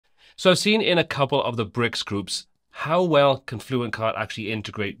So I've seen in a couple of the bricks groups, how well can FluentCart actually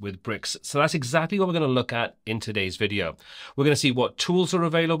integrate with bricks? So that's exactly what we're going to look at in today's video. We're going to see what tools are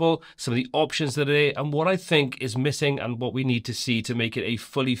available, some of the options that are there, and what I think is missing and what we need to see to make it a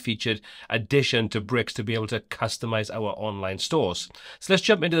fully featured addition to bricks to be able to customize our online stores. So let's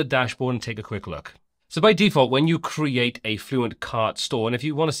jump into the dashboard and take a quick look. So by default, when you create a FluentCart store, and if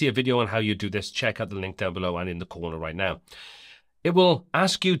you want to see a video on how you do this, check out the link down below and in the corner right now. It will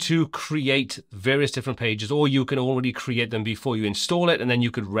ask you to create various different pages, or you can already create them before you install it, and then you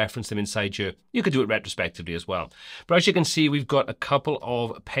could reference them inside you. You could do it retrospectively as well. But as you can see, we've got a couple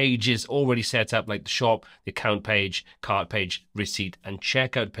of pages already set up, like the shop, the account page, cart page, receipt, and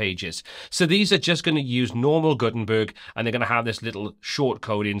checkout pages. So these are just going to use normal Gutenberg, and they're going to have this little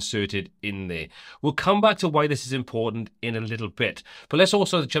shortcode inserted in there. We'll come back to why this is important in a little bit. But let's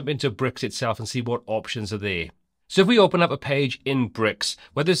also jump into bricks itself and see what options are there. So if we open up a page in bricks,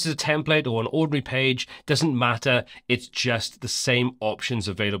 whether this is a template or an ordinary page, doesn't matter. It's just the same options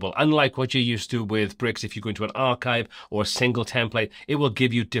available. Unlike what you're used to with bricks, if you go into an archive or a single template, it will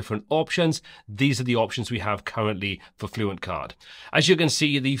give you different options. These are the options we have currently for FluentCart. As you can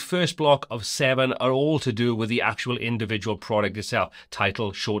see, the first block of 7 are all to do with the actual individual product itself.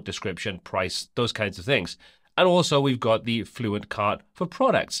 Title, short description, price, those kinds of things. And also we've got the FluentCart for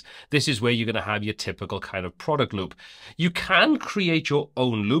products. This is where you're going to have your typical kind of product loop. You can create your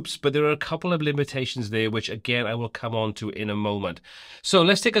own loops, but there are a couple of limitations there, which again, I will come on to in a moment. So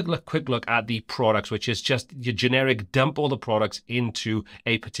let's take a quick look at the products, which is just your generic dump all the products into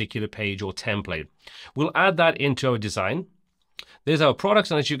a particular page or template. We'll add that into our design. There's our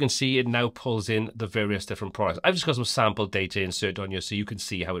products, and as you can see, it now pulls in the various different products. I've just got some sample data insert on you so you can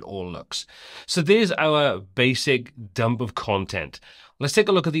see how it all looks. So there's our basic dump of content. Let's take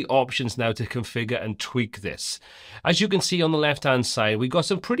a look at the options now to configure and tweak this. As you can see on the left-hand side, we've got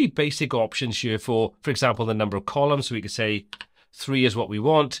some pretty basic options here for example, the number of columns. So we could say 3 is what we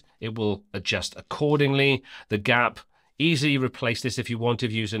want. It will adjust accordingly. The gap, easily replace this if you want to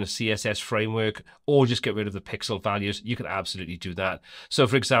using a CSS framework, or just get rid of the pixel values. You can absolutely do that. So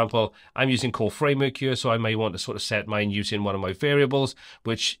for example, I'm using core framework here, so I may want to sort of set mine using one of my variables,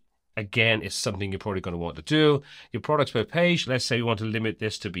 which again is something you're probably going to want to do. Your products per page, let's say we want to limit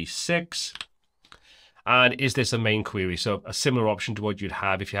this to be 6. And is this a main query? So a similar option to what you'd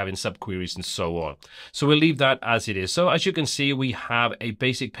have if you're having subqueries and so on. So we'll leave that as it is. So as you can see, we have a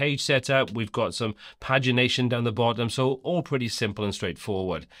basic page set up. We've got some pagination down the bottom. So all pretty simple and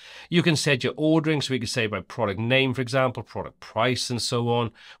straightforward. You can set your ordering. So we can say by product name, for example, product price and so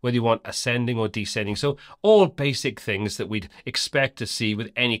on, whether you want ascending or descending. So all basic things that we'd expect to see with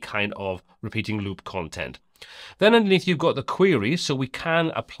any kind of repeating loop content. Then underneath you've got the queries, so we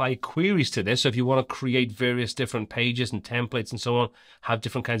can apply queries to this. So if you want to create various different pages and templates and so on, have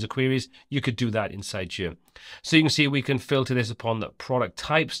different kinds of queries, you could do that inside here. So you can see we can filter this upon the product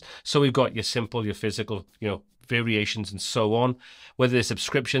types. So we've got your simple, your physical, variations and so on, whether they're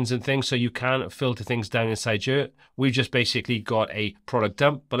subscriptions and things. So you can filter things down inside here. We've just basically got a product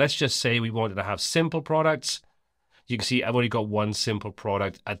dump, but let's just say we wanted to have simple products. You can see I've only got one simple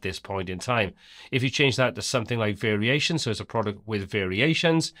product at this point in time. If you change that to something like variations, so it's a product with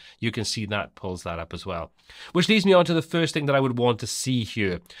variations, you can see that pulls that up as well. Which leads me on to the first thing that I would want to see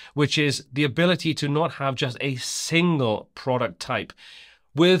here, which is the ability to not have just a single product type.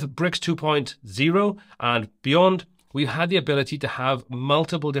 With Bricks 2.0 and beyond, we've had the ability to have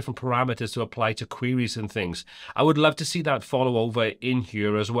multiple different parameters to apply to queries and things. I would love to see that follow over in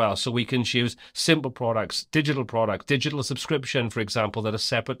here as well. So we can choose simple products, digital subscription, for example, that are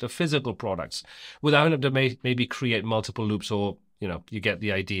separate to physical products without having to maybe create multiple loops, or you get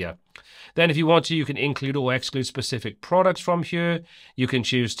the idea. Then if you want to, you can include or exclude specific products from here. You can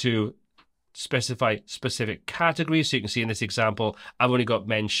choose to specify specific categories. So you can see in this example, I've only got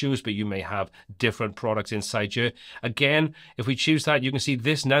men's shoes, but you may have different products inside here. Again, if we choose that, you can see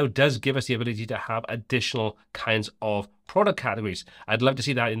this now does give us the ability to have additional kinds of product categories. I'd love to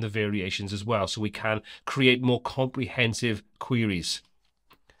see that in the variations as well, so we can create more comprehensive queries.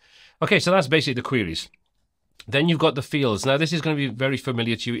 Okay, so that's basically the queries. Then you've got the fields. Now, this is going to be very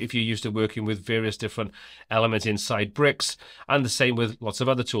familiar to you if you're used to working with various different elements inside bricks, and the same with lots of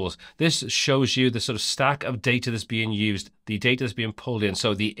other tools. This shows you the sort of stack of data that's being used, the data that's being pulled in.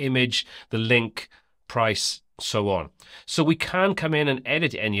 So the image, the link, price, so on. So we can come in and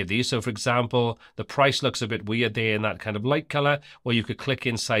edit any of these. So for example, the price looks a bit weird there in that kind of light color, or you could click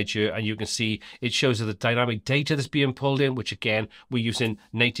inside here and you can see it shows you the dynamic data that's being pulled in, which again, we're using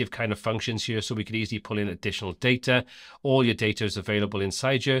native kind of functions here, so we could easily pull in additional data. All your data is available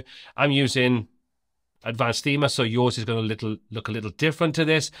inside here. I'm using advanced theme, so yours is going to look a little different to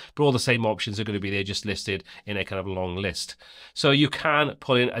this, but all the same options are going to be there, just listed in a kind of long list. So you can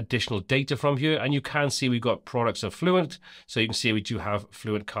pull in additional data from here, and you can see we've got products of Fluent. So you can see we do have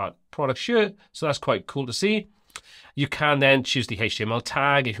FluentCart products here. So that's quite cool to see. You can then choose the HTML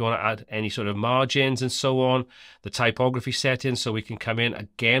tag if you want to add any sort of margins and so on, the typography settings, so we can come in.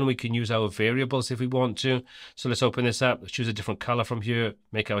 Again, we can use our variables if we want to. So let's open this up. Let's choose a different color from here,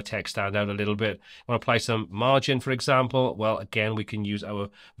 make our text stand out a little bit. Want to apply some margin, for example? Well, again, we can use our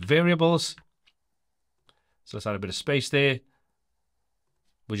variables. So let's add a bit of space there.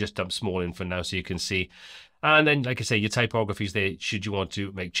 We'll just dump small in for now so you can see. And then, like I say, your typography is there should you want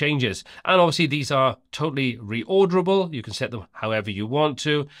to make changes. And obviously, these are totally reorderable. You can set them however you want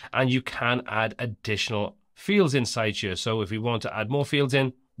to, and you can add additional fields inside here. So if we want to add more fields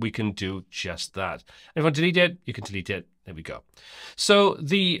in, we can do just that. If you want to delete it, you can delete it. There we go. So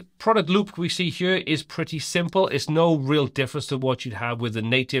the product loop we see here is pretty simple. It's no real difference to what you'd have with the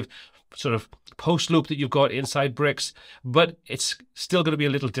native sort of post loop that you've got inside Bricks, but it's still going to be a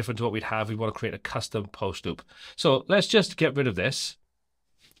little different to what we'd have if we want to create a custom post loop. So let's just get rid of this.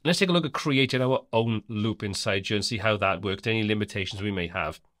 Let's take a look at creating our own loop inside here and see how that works, any limitations we may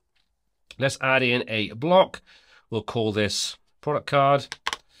have. Let's add in a block. We'll call this product card.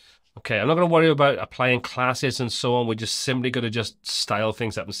 Okay, I'm not going to worry about applying classes and so on. We're just simply going to just style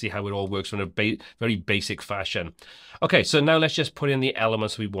things up and see how it all works in a very basic fashion. Okay, so now let's just put in the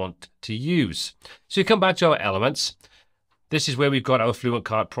elements we want to use. So you come back to our elements. This is where we've got our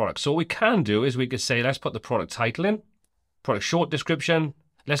FluentCart product. So what we can do is we could say, let's put the product title in, product short description.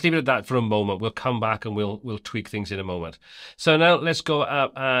 Let's leave it at that for a moment. We'll come back and we'll tweak things in a moment. So now let's go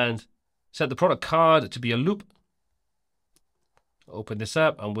up and set the product card to be a loop. Open this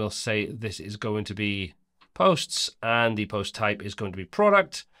up and we'll say this is going to be posts and the post type is going to be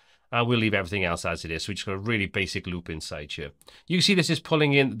product, and we'll leave everything else as it is. So we just got a really basic loop inside here. You can see this is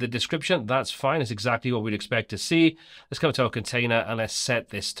pulling in the description. That's fine. It's exactly what we'd expect to see. Let's come to our container and let's set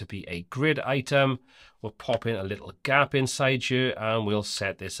this to be a grid item. We'll pop in a little gap inside here and we'll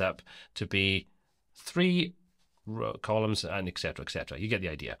set this up to be 3 columns and etc. etc. You get the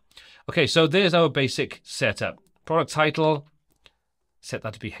idea. Okay, so there's our basic setup. Product title. Set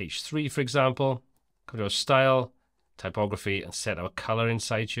that to be H3, for example. Go to our style, typography, and set our color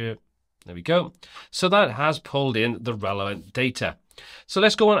inside here. There we go. So that has pulled in the relevant data. So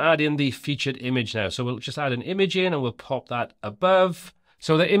let's go and add in the featured image now. So we'll just add an image in and we'll pop that above.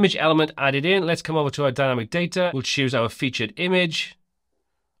 So the image element added in. Let's come over to our dynamic data. We'll choose our featured image.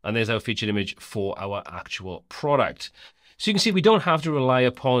 And there's our featured image for our actual product. So you can see we don't have to rely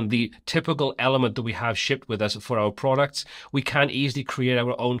upon the typical element that we have shipped with us for our products. We can easily create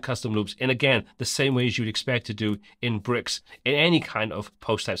our own custom loops in, again, the same way as you'd expect to do in Bricks, in any kind of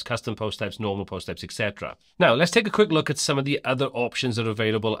post types, custom post types, normal post types, etc. Now, let's take a quick look at some of the other options that are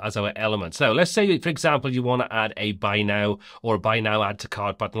available as our elements. Now, let's say, for example, you want to add a buy now or buy now add to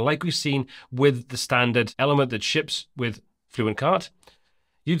cart button, like we've seen with the standard element that ships with FluentCart.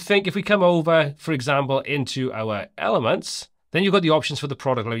 You'd think if we come over, for example, into our elements, then you've got the options for the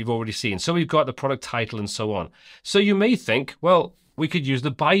product like you've already seen. So we've got the product title and so on. So you may think, well, we could use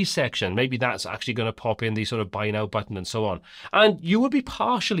the buy section. Maybe that's actually going to pop in the sort of buy now button and so on. And you would be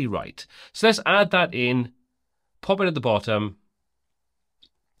partially right. So let's add that in, pop it at the bottom.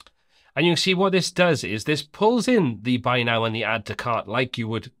 And you can see what this does is this pulls in the buy now and the add to cart like you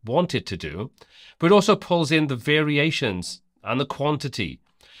would want it to do, but it also pulls in the variations and the quantity.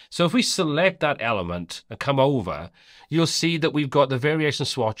 So if we select that element and come over, you'll see that we've got the variation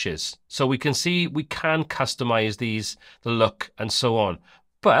swatches. So we can see we can customize these, the look and so on,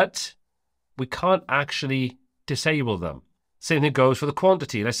 but we can't actually disable them. Same thing goes for the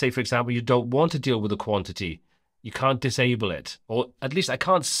quantity. Let's say, for example, you don't want to deal with the quantity. You can't disable it, or at least I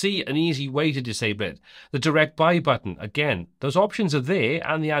can't see an easy way to disable it. The direct buy button, again, those options are there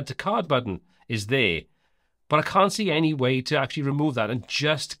and the add to cart button is there. But I can't see any way to actually remove that and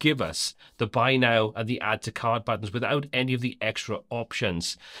just give us the buy now and the add to cart buttons without any of the extra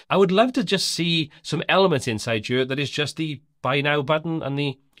options. I would love to just see some elements inside here that is just the buy now button and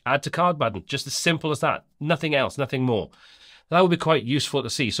the add to cart button. Just as simple as that. Nothing else, nothing more. That would be quite useful to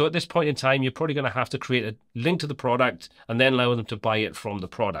see. So at this point in time, you're probably going to have to create a link to the product and then allow them to buy it from the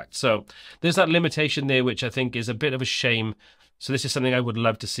product. So there's that limitation there, which I think is a bit of a shame. So this is something I would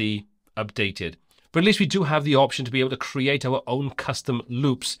love to see updated. But at least we do have the option to be able to create our own custom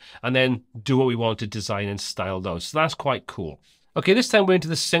loops and then do what we want to design and style those. So that's quite cool. Okay, this time we're into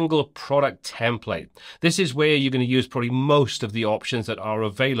the single product template. This is where you're going to use probably most of the options that are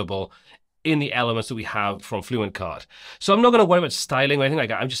available in the elements that we have from FluentCart. So I'm not going to worry about styling or anything like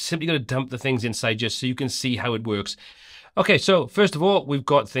that. I'm just simply going to dump the things inside just so you can see how it works. Okay, so first of all, we've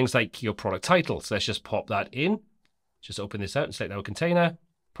got things like your product title. So let's just pop that in. Just open this out and select our container.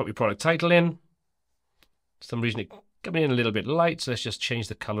 Pop your product title in. For some reason it's coming in a little bit light, so let's just change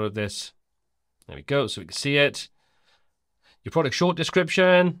the color of this. There we go, so we can see it. Your product short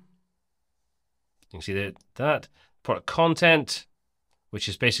description. You can see that. Product content, which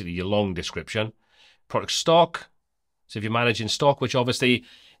is basically your long description. Product stock. So if you're managing stock, which obviously,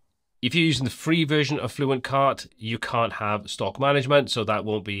 if you're using the free version of FluentCart, you can't have stock management, so that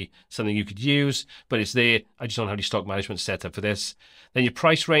won't be something you could use, but it's there. I just don't have any stock management set up for this. Then your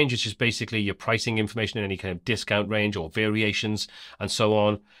price range, which is basically your pricing information in any kind of discount range or variations and so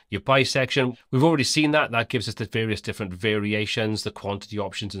on. Your buy section, we've already seen that. That gives us the various different variations, the quantity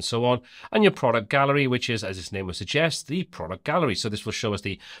options and so on. And your product gallery, which is, as its name would suggest, the product gallery. So this will show us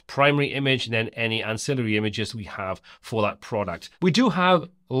the primary image and then any ancillary images we have for that product. We do have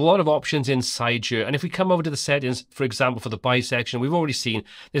a lot of options inside here, and if we come over to the settings, for example, for the buy section, we've already seen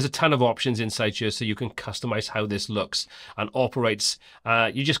there's a ton of options inside here, so you can customize how this looks and operates.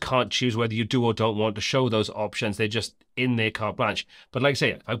 You just can't choose whether you do or don't want to show those options. They're just in their carte blanche. But like I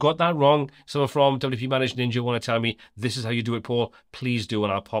say, I've got that wrong. Someone from WP Managed Ninja want to tell me this is how you do it, Paul. Please do,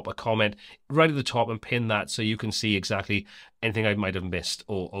 and I'll pop a comment right at the top and pin that so you can see exactly anything I might have missed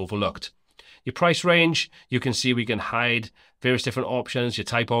or overlooked. Your price range, you can see we can hide various different options, your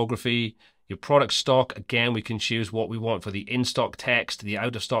typography, your product stock. Again, we can choose what we want for the in-stock text, the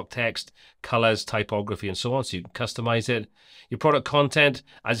out-of-stock text, colors, typography, and so on, so you can customize it. Your product content,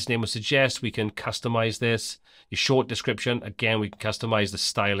 as its name would suggest, we can customize this. Your short description, again, we can customize the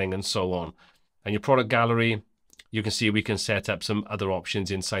styling and so on. And your product gallery, you can see we can set up some other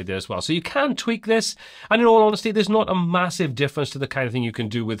options inside there as well. So you can tweak this. And in all honesty, there's not a massive difference to the kind of thing you can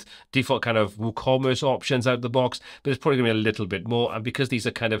do with default kind of WooCommerce options out of the box, but it's probably going to be a little bit more. And because these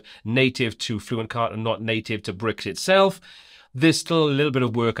are kind of native to FluentCart and not native to Bricks itself, there's still a little bit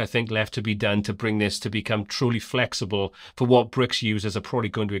of work, I think, left to be done to bring this to become truly flexible for what Bricks users are probably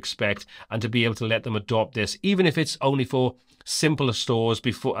going to expect, and to be able to let them adopt this, even if it's only for simpler stores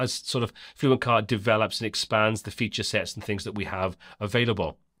before, as sort of FluentCart develops and expands the feature sets and things that we have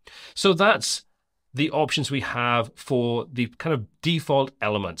available. So that's the options we have for the kind of default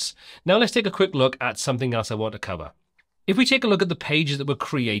elements. Now let's take a quick look at something else I want to cover. If we take a look at the pages that were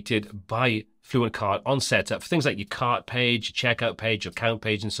created by FluentCart on setup, things like your cart page, your checkout page, your account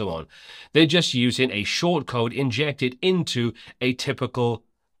page, and so on, they're just using a shortcode injected into a typical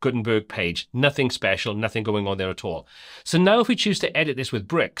Gutenberg page. Nothing special, nothing going on there at all. So now if we choose to edit this with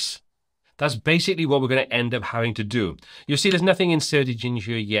Bricks, that's basically what we're going to end up having to do. You'll see there's nothing inserted in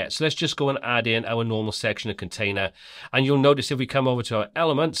here yet. So let's just go and add in our normal section of container. And you'll notice if we come over to our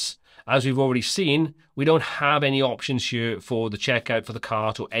elements, as we've already seen, we don't have any options here for the checkout, for the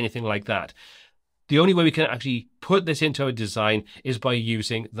cart, or anything like that. The only way we can actually put this into our design is by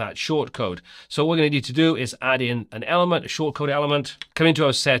using that shortcode. So what we're going to need to do is add in an element, a shortcode element, come into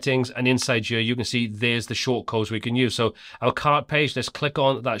our settings, and inside here you can see there's the shortcodes we can use. So our cart page, let's click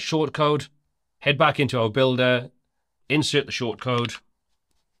on that shortcode, head back into our builder, insert the shortcode,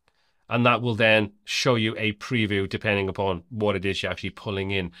 and that will then show you a preview depending upon what it is you're actually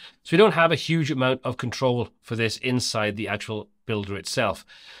pulling in. So we don't have a huge amount of control for this inside the actual builder itself.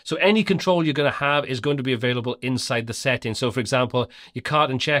 So any control you're going to have is going to be available inside the settings. So for example, your cart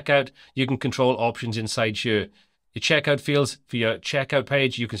and checkout, you can control options inside here. Your checkout fields for your checkout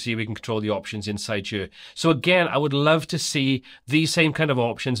page, you can see we can control the options inside here. So again, I would love to see these same kind of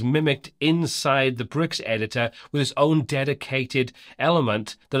options mimicked inside the Bricks editor with its own dedicated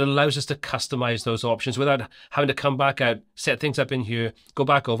element that allows us to customize those options without having to come back out, set things up in here, go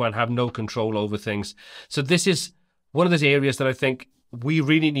back over and have no control over things. So this is one of those areas that I think we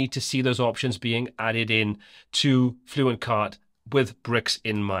really need to see those options being added in to FluentCart with Bricks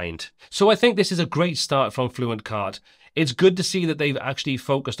in mind. So I think this is a great start from FluentCart. It's good to see that they've actually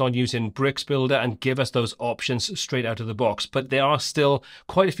focused on using Bricks Builder and give us those options straight out of the box. But there are still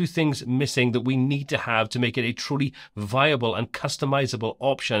quite a few things missing that we need to have to make it a truly viable and customizable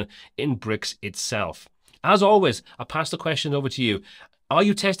option in Bricks itself. As always, I'll pass the question over to you. Are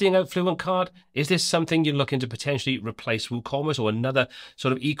you testing out FluentCart? Is this something you're looking to potentially replace WooCommerce or another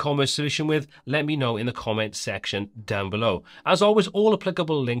sort of e-commerce solution with? Let me know in the comment section down below. As always, all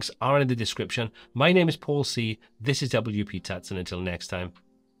applicable links are in the description. My name is Paul C. This is WPTuts, and until next time,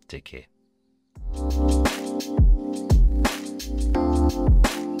 take care.